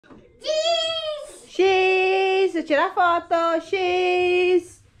X, eu tirar foto.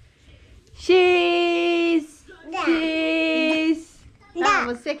 X. X. X. Ah,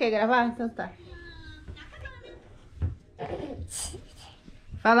 você quer gravar? Então tá.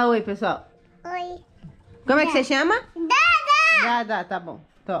 Fala oi, pessoal. Oi. Como é que você chama? Dada. Dada, tá bom.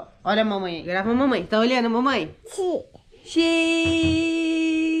 Então, olha a mamãe aí. Grava a mamãe. Tá olhando a mamãe? Sim. X.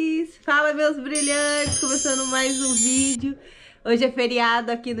 Fala, meus brilhantes. Começando mais um vídeo. Hoje é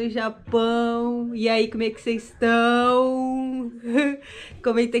feriado aqui no Japão. E aí, como é que vocês estão?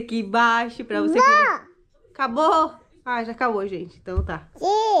 Comenta aqui embaixo pra você que... Acabou? Ah, já acabou, gente. Então tá.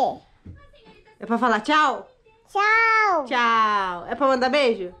 Sim. É pra falar tchau? Tchau. Tchau. É pra mandar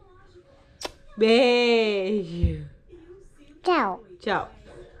beijo? Beijo. Tchau. Tchau.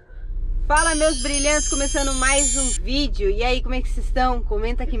 Fala, meus brilhantes, começando mais um vídeo. E aí, como é que vocês estão?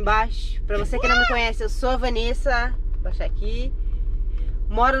 Comenta aqui embaixo. Pra você que não me conhece, eu sou a Vanessa. Vou baixar aqui.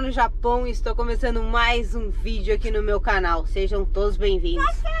 Moro no Japão e estou começando mais um vídeo aqui no meu canal. Sejam todos bem-vindos.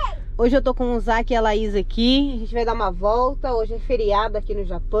 Hoje eu tô com o Zaki e a Laís aqui. A gente vai dar uma volta. Hoje é feriado aqui no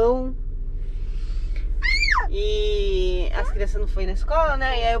Japão. E as crianças não foram na escola,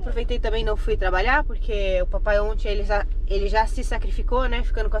 né? E aí eu aproveitei também, não fui trabalhar, porque o papai ontem ele já se sacrificou, né?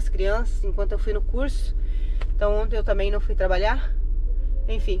 Ficando com as crianças enquanto eu fui no curso. Então ontem eu também não fui trabalhar.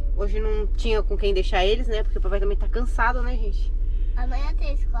 Enfim, hoje não tinha com quem deixar eles, né? Porque o papai também tá cansado, né, gente? Amanhã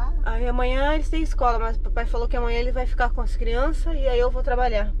tem escola? Aí amanhã eles têm escola, mas o papai falou que amanhã ele vai ficar com as crianças e aí eu vou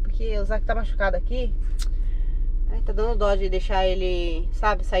trabalhar. Porque o Zaki tá machucado aqui. Aí tá dando dó de deixar ele,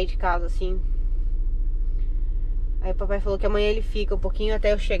 sabe, sair de casa assim. Aí o papai falou que amanhã ele fica um pouquinho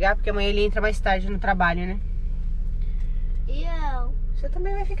até eu chegar, porque amanhã ele entra mais tarde no trabalho, né? E eu? Você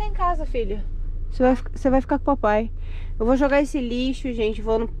também vai ficar em casa, filha. Você vai ficar com o papai. Eu vou jogar esse lixo, gente.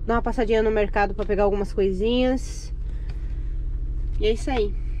 Vou dar uma passadinha no mercado pra pegar algumas coisinhas. E é isso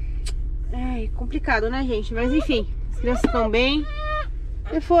aí. É complicado, né, gente? Mas enfim, as crianças estão bem. O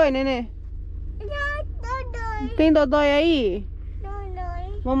que foi, nenê? Tem dodói aí?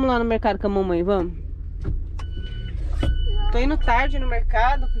 Vamos lá no mercado com a mamãe, vamos? Tô indo tarde no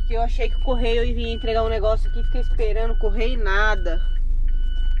mercado, porque eu achei que o correio ia entregar um negócio aqui. Fiquei esperando o correio e nada.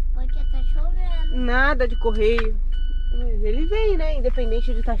 Porque tá chovendo. Nada de correio. Mas ele vem, né?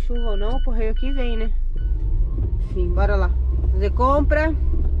 Independente de tá chuva ou não, o correio aqui vem, né? Enfim, bora lá. Fazer compra.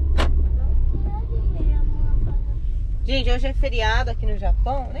 Gente, hoje é feriado aqui no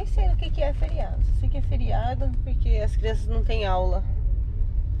Japão. Nem sei o que é feriado. Só sei que é feriado porque as crianças não têm aula.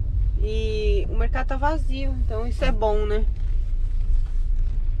 E o mercado tá vazio, então isso é bom, né?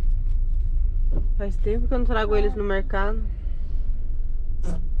 Faz tempo que eu não trago eles no mercado.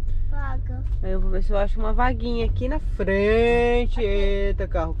 Vaga. Aí eu vou ver se eu acho uma vaguinha aqui na frente. Eita,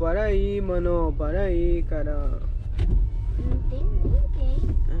 carro, para aí, mano. Para aí, cara. Não tem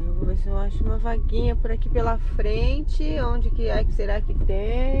ninguém. Aí eu vou ver se eu acho uma vaguinha por aqui pela frente. Onde que é que será que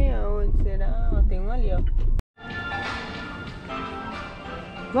tem? Onde será? Ó, tem um ali, ó.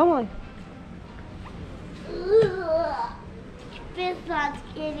 Vamos lá. Que pesado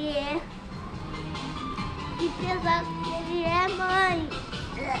que ele é. Que pesado que ele é, mãe.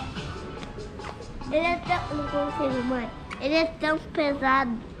 Ele é tão... Não consigo, mãe. Ele é tão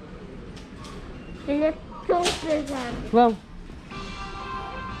pesado. Ele é tão pesado. Vamos.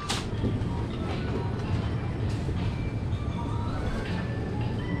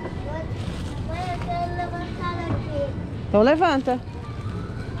 Mãe, eu quero levantar aqui. Então levanta.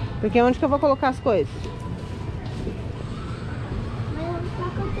 Porque onde que eu vou colocar as coisas? Mas eu não tô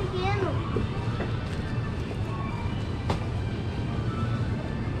conseguindo.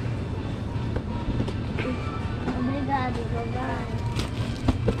 Obrigado, babá.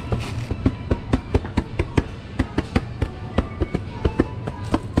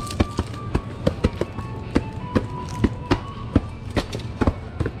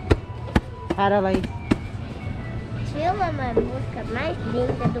 Para lá aí. Filma a música mais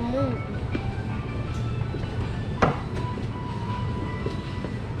linda do mundo.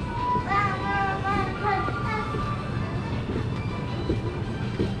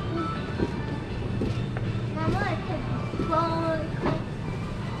 Mamãe,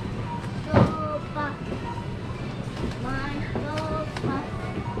 sopa. Mais sopa.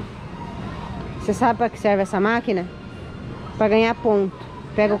 Você sabe para que serve essa máquina? Para ganhar ponto.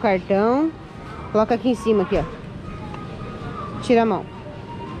 Pega o cartão, coloca aqui em cima, aqui, ó. Tira a mão.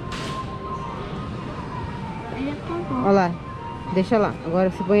 Olha lá. Deixa lá.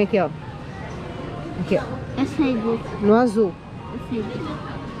 Agora você põe aqui, ó. Aqui, ó. Essa aí, no azul. essa aí.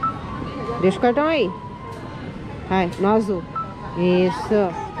 Deixa o cartão aí. Vai, no azul.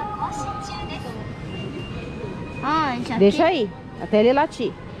 Isso. Ah, já Deixa aí, até ele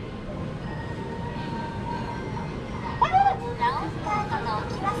latir.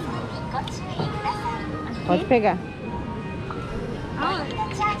 Pode pegar.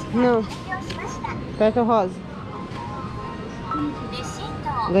 Não. Aperta o rosa.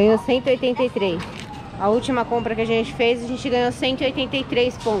 Ganhou 183. A última compra que a gente fez, a gente ganhou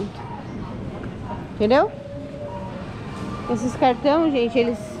 183 pontos. Entendeu? Esses cartão, gente,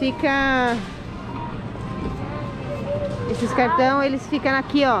 eles ficam... Esses cartão, eles ficam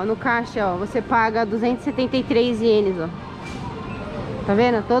aqui, ó, no caixa, ó. Você paga 273 ienes, ó. Tá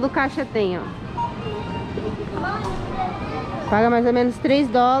vendo? Todo caixa tem, ó. Paga mais ou menos 3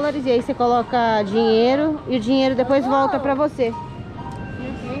 dólares e aí você coloca dinheiro e o dinheiro depois volta pra você.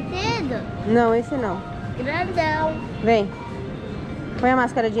 Não, esse não. Grandão. Vem. Põe a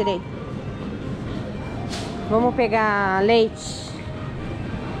máscara direita. Vamos pegar leite.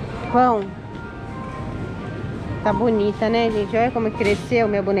 Pão. Tá bonita, né, gente? Olha como cresceu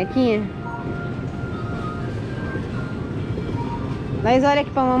minha bonequinha. Mas olha aqui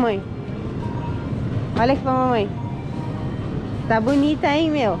pra mamãe. Olha aqui pra mamãe. Tá bonita,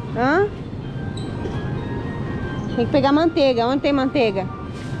 hein, meu? Hã? Tem que pegar manteiga. Onde tem manteiga?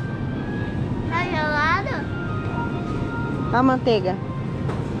 Tá gelado? Olha a manteiga.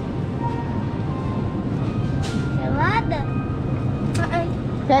 Gelada? Ai,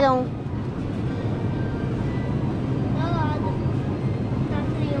 Pega um. gelada. Tá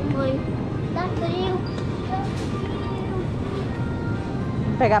frio, mãe. Tá frio. Tá frio.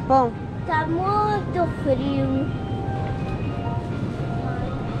 Vamos pegar pão? Tá muito frio.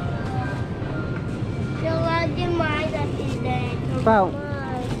 Gelado demais aqui dentro. Pão. Mãe.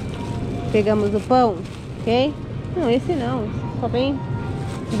 Pegamos o pão, ok? Não, esse não. Só bem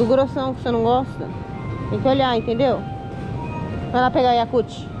do grossão que você não gosta. Tem que olhar, entendeu? Vai lá pegar o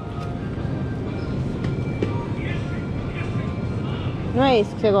Yakult. Não é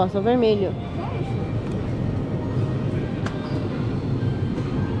esse que você gosta, é o vermelho.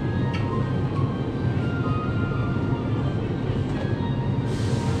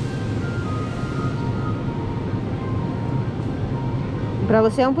 Pra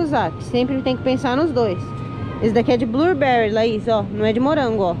você é um Puzak. Sempre tem que pensar nos dois. Esse daqui é de blueberry, Laís, ó. Não é de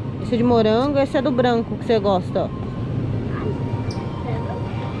morango, ó. Esse é de morango, esse é do branco que você gosta, ó.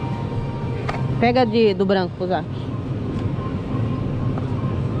 Pega do branco, Puzak.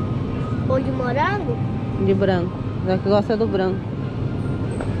 Ou de morango? De branco. Puzak gosta do branco.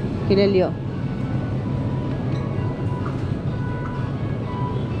 Aquele ali, ó.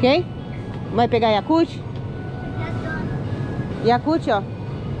 Ok? Vai pegar Yakult? Yakult, ó.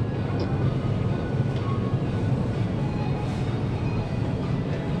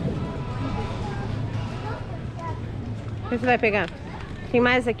 O que você vai pegar? Tem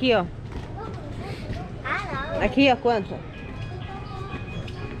mais aqui, ó. Ah, não. Aqui, ó, quanto?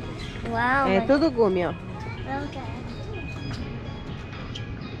 Uau. É mas tudo gume, ó. eu quero.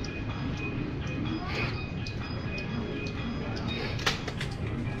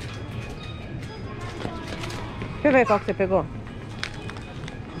 Deixa eu ver qual que você pegou.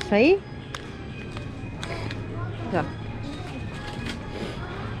 Isso aí? Ó.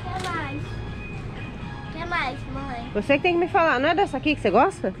 O que mais, mãe? Você que tem que me falar. Não é dessa aqui que você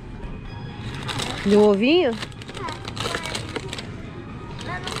gosta? Do ovinho? Eu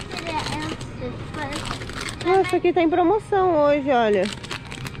não queria Essa aqui tá em promoção hoje, olha.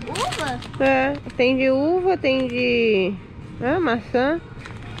 uva? É, tem de uva, tem de maçã.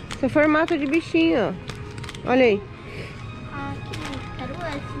 Esse é formato de bichinho, ó. Olha aí. Ah, quero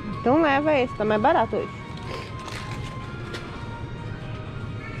esse. Então leva esse, tá mais barato hoje.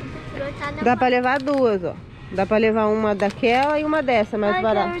 Dá pra levar duas, ó. Dá pra levar uma daquela e uma dessa, mais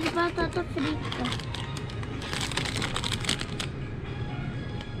barata. Quero de batata frita.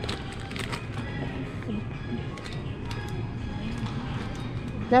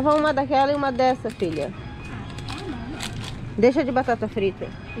 Leva uma daquela e uma dessa, filha. Deixa de batata frita.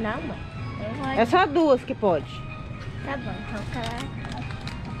 Não, mãe. Eu vou... É só duas que pode. Tá bom, então eu quero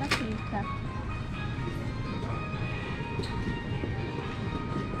batata frita.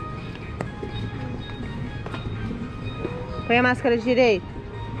 Põe a máscara direito.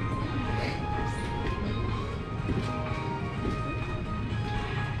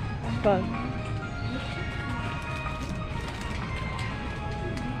 Pode.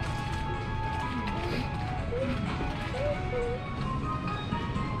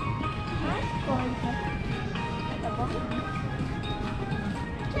 Mais coisa. Tá bom?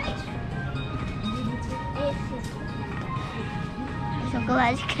 Esse.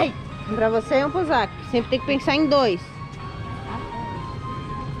 Chocolate quente. Pra você é um Puzak. Sempre tem que pensar em dois.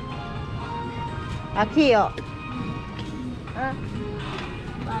 Aqui, ó. Ah.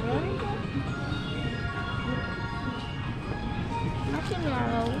 Laranja.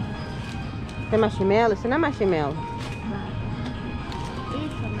 Marshmallow. Tem marshmallow? Isso não é marshmallow.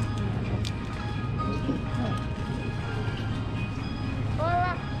 Isso,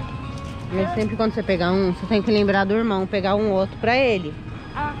 olá. Mas sempre quando você pegar um, você tem que lembrar do irmão, pegar um outro pra ele.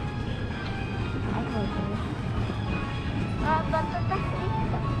 Ah. Ah, batata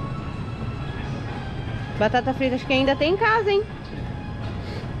frita. Batata frita acho que ainda tem em casa, hein?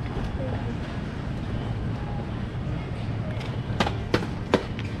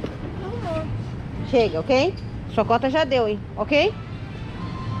 Chega, ok? Sua cota já deu, hein? Ok?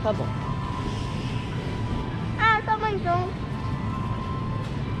 Tá bom. Ah, tá mais um.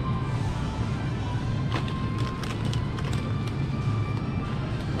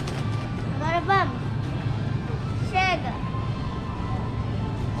 Agora vamos. Chega.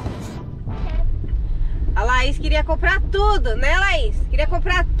 A Laís queria comprar tudo, né, Laís? Queria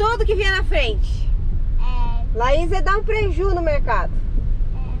comprar tudo que vinha na frente. Laís ia dar um preju no mercado.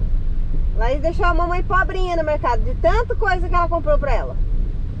 Laís deixou a mamãe pobrinha no mercado, de tanta coisa que ela comprou pra ela.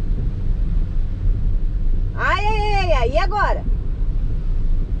 Ai, ai, ai, ai, e agora?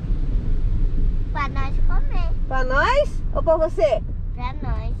 Pra nós comer. Pra nós ou pra você? Pra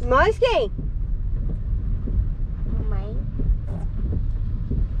nós. Nós quem? Mamãe.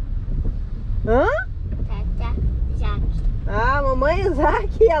 Hã? Tata. Jaque. Ah, mamãe, o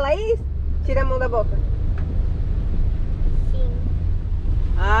Zac e a Laís? Tira a mão da boca. Sim.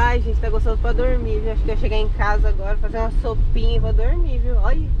 Ai, gente, tá gostoso pra dormir, viu? Acho que eu ia chegar em casa agora, fazer uma sopinha e vou dormir, viu?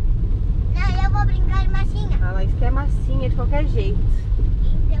 Olha. Não, eu vou brincar de massinha. A Laís quer massinha de qualquer jeito.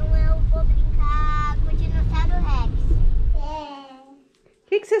 Então eu vou brincar com o dinossauro Rex. O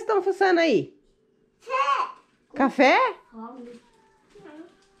que vocês estão fuçando aí? Café? O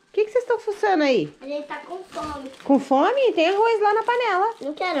que vocês estão fuçando aí? Ele tá com fome. Com fome? Tem arroz lá na panela.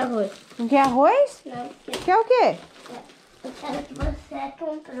 Não quero arroz. Não quer arroz? Não, Quer o quê? eu quero que você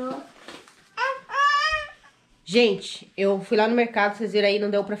comprou. Gente, eu fui lá no mercado, vocês viram aí, não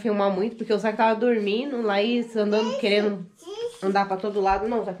deu pra filmar muito, porque o Zac tava dormindo, Laís andando, querendo andar pra todo lado.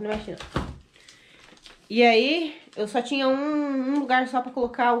 Não, o Zac não mexe não. E aí, eu só tinha um lugar só pra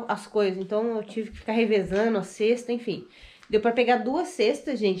colocar as coisas, então eu tive que ficar revezando a cesta, enfim. Deu pra pegar 2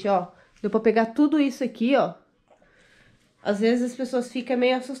 cestas, gente, ó. Deu pra pegar tudo isso aqui, ó. Às vezes as pessoas ficam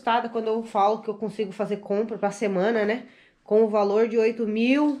meio assustadas quando eu falo que eu consigo fazer compra pra semana, né? Com o valor de 8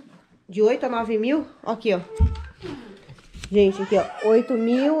 mil, de 8 a 9 mil, aqui, ó. Gente, aqui, ó,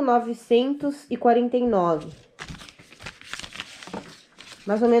 8.949.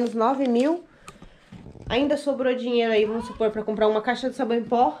 Mais ou menos 9 mil. Ainda sobrou dinheiro aí, vamos supor, pra comprar uma caixa de sabão em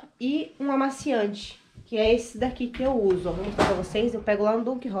pó e um amaciante. Que é esse daqui que eu uso, ó. Vou mostrar pra vocês, eu pego lá no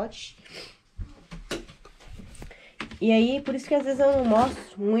Don Quixote. E aí, por isso que às vezes eu não mostro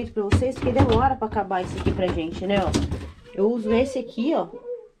muito pra vocês, porque demora pra acabar isso aqui pra gente, né, ó. Eu uso esse aqui, ó,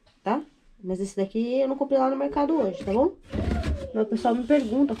 tá? Mas esse daqui eu não comprei lá no mercado hoje, tá bom? Mas o pessoal me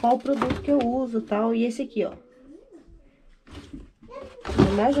pergunta qual o produto que eu uso e tal. E esse aqui, ó.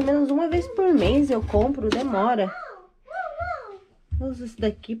 Mais ou menos uma vez por mês eu compro, demora. Eu uso esse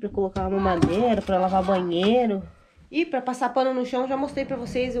daqui pra colocar uma mamadeira, pra lavar banheiro. E pra passar pano no chão, já mostrei pra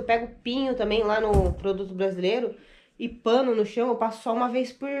vocês. Eu pego pinho também lá no Produto Brasileiro. E pano no chão eu passo só uma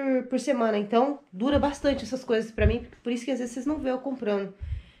vez por semana. Então, dura bastante essas coisas pra mim. Por isso que às vezes vocês não vê eu comprando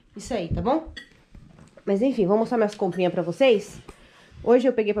isso aí, tá bom? Mas enfim, vou mostrar minhas comprinhas pra vocês. Hoje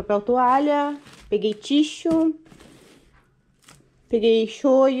eu peguei papel toalha, peguei tissue, peguei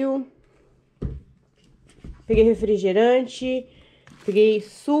shoyu, peguei refrigerante, peguei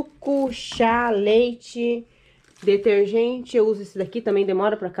suco, chá, leite, detergente. Eu uso esse daqui, também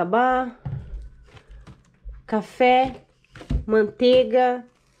demora pra acabar. Café, manteiga.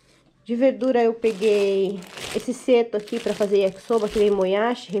 De verdura eu peguei esse seto aqui pra fazer yakisoba, que vem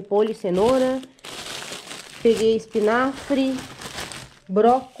moyashi, repolho e cenoura. Peguei espinafre,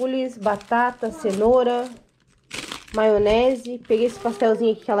 brócolis, batata, cenoura, maionese. Peguei esse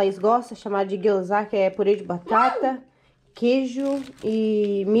pastelzinho aqui que a Laís gosta, chamado de gyoza, que é purê de batata, queijo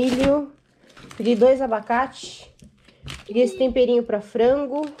e milho. Peguei 2 abacates. Peguei esse temperinho pra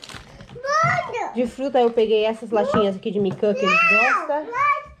frango. De fruta eu peguei essas latinhas aqui de mican que eles gostam.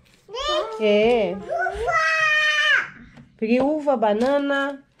 É. Peguei uva,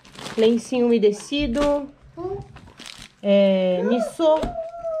 banana, lencinho umedecido, miso,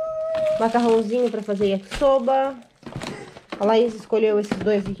 macarrãozinho pra fazer yakisoba. A Laís escolheu esses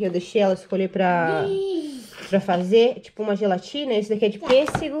 2 aqui, eu deixei ela escolher pra fazer, tipo uma gelatina. Esse daqui é de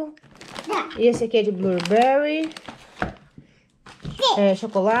pêssego e esse aqui é de blueberry.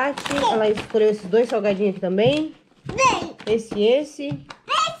 Chocolate. Ela escolheu esses 2 salgadinhos aqui também. Esse.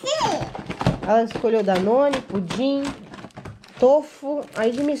 Ela escolheu danone, pudim, tofu.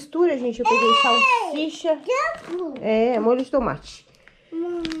 Aí de mistura, gente, eu peguei salsicha. É, molho de tomate.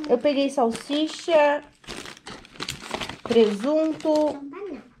 Eu peguei salsicha, presunto,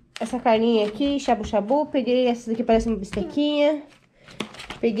 essa carninha aqui, shabu-shabu. Peguei essa daqui, parece uma bistequinha.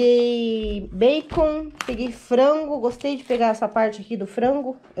 Peguei bacon, peguei frango. Gostei de pegar essa parte aqui do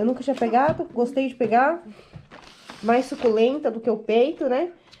frango. Eu nunca tinha pegado, gostei de pegar. Mais suculenta do que o peito,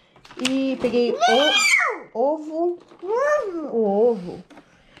 né? E peguei ovo. O ovo.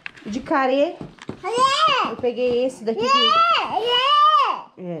 De carê. Eu peguei esse daqui.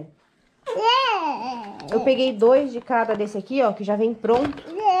 Eu peguei 2 de cada desse aqui, ó, que já vem pronto.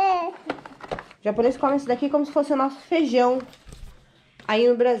 O japonês come esse daqui como se fosse o nosso feijão aí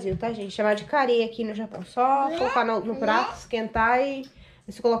no Brasil, tá, gente? Chamar de carê aqui no Japão. Só colocar no prato, esquentar e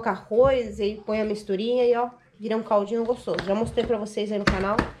se colocar arroz e põe a misturinha e, ó, vira um caldinho gostoso. Já mostrei pra vocês aí no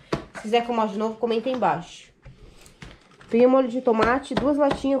canal. Se quiser que eu mostre de novo, comenta aí embaixo. Peguei molho de tomate, 2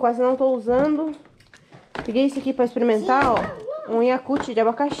 latinhas, quase não tô usando. Peguei esse aqui pra experimentar, ó, um Yakult de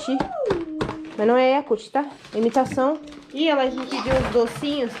abacaxi. Mas não é Yakult, tá? É imitação. E ela me pediu uns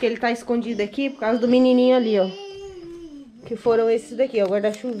docinhos, que ele tá escondido aqui por causa do menininho ali, ó. Que foram esses daqui, ó,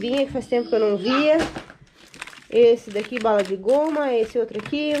 guarda-chuvinha, que faz tempo que eu não via. Esse daqui, bala de goma, esse outro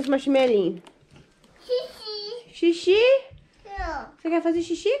aqui, uns marshmallinhos. Xixi? Você quer fazer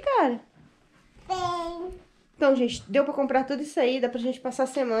xixi, cara? Então, gente, deu pra comprar tudo isso aí, dá pra gente passar a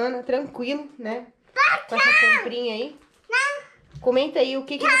semana tranquilo, né? Com essa comprinha aí. Comenta aí o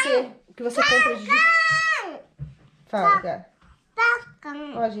que você compra de... Fala, cara.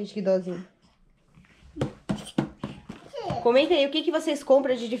 Ó, gente, que dozinho. Comenta aí o que vocês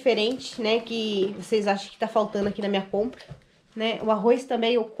compram de diferente, né? Que vocês acham que tá faltando aqui na minha compra, né? O arroz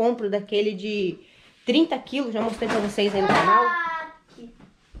também eu compro daquele de 30 quilos, já mostrei pra vocês aí no canal.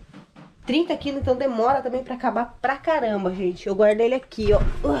 30 quilos, então demora também pra acabar pra caramba, gente. Eu guardei ele aqui, ó.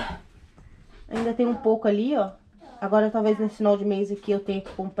 Ainda tem um pouco ali, ó. Agora talvez nesse final de mês aqui eu tenha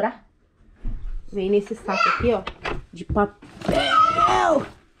que comprar. Vem nesse saco aqui, ó, de papel,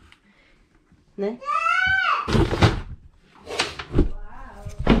 né?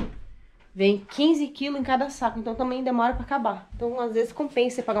 Vem 15 quilos em cada saco, então também demora pra acabar. Então às vezes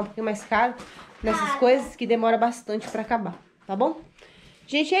compensa você pagar um pouquinho mais caro nessas coisas que demora bastante pra acabar, tá bom?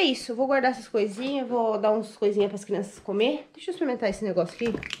 Gente, é isso. Eu vou guardar essas coisinhas, vou dar uns coisinhas pras crianças comer. Deixa eu experimentar esse negócio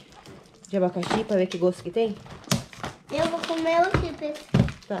aqui de abacaxi pra ver que gosto que tem. Eu vou comer o que?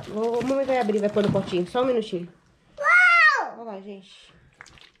 Tá, a mamãe vai abrir, vai pôr no potinho. Só um minutinho. Uau! Olha lá, gente.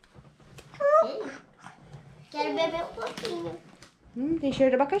 Quero beber um pouquinho. Tem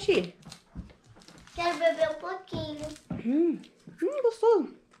cheiro de abacaxi. Quero beber um pouquinho.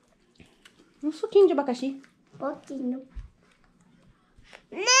 Gostoso. Um suquinho de abacaxi. Pouquinho.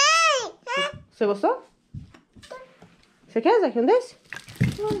 Você gostou? Você quer, Zé, um desse?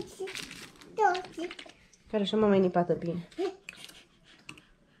 Doce. Quero chamar a mamãe limpar a tampinha.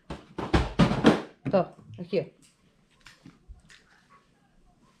 Tá, aqui, ó.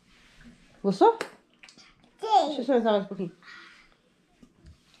 Gostou? Sim. Deixa eu experimentar mais um pouquinho.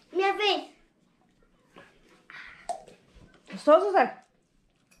 Minha vez. Gostoso, Zé?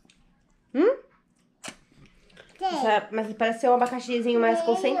 Sim. Mas parece ser um abacaxizinho mais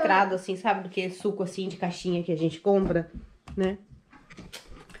concentrado, assim, sabe? Do que suco, assim, de caixinha que a gente compra, né?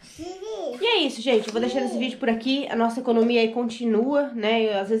 E é isso, gente. Eu vou deixando esse vídeo por aqui. A nossa economia aí continua,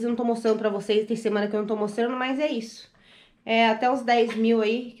 né? Às vezes eu não tô mostrando pra vocês, tem semana que eu não tô mostrando, mas é isso. É até uns 10 mil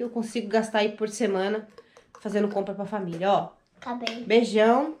aí que eu consigo gastar aí por semana fazendo compra pra família, ó. Acabei.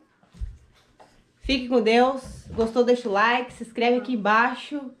 Beijão. Fique com Deus. Gostou? Deixa o like, se inscreve aqui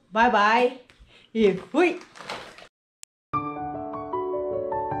embaixo. Bye, bye. E fui!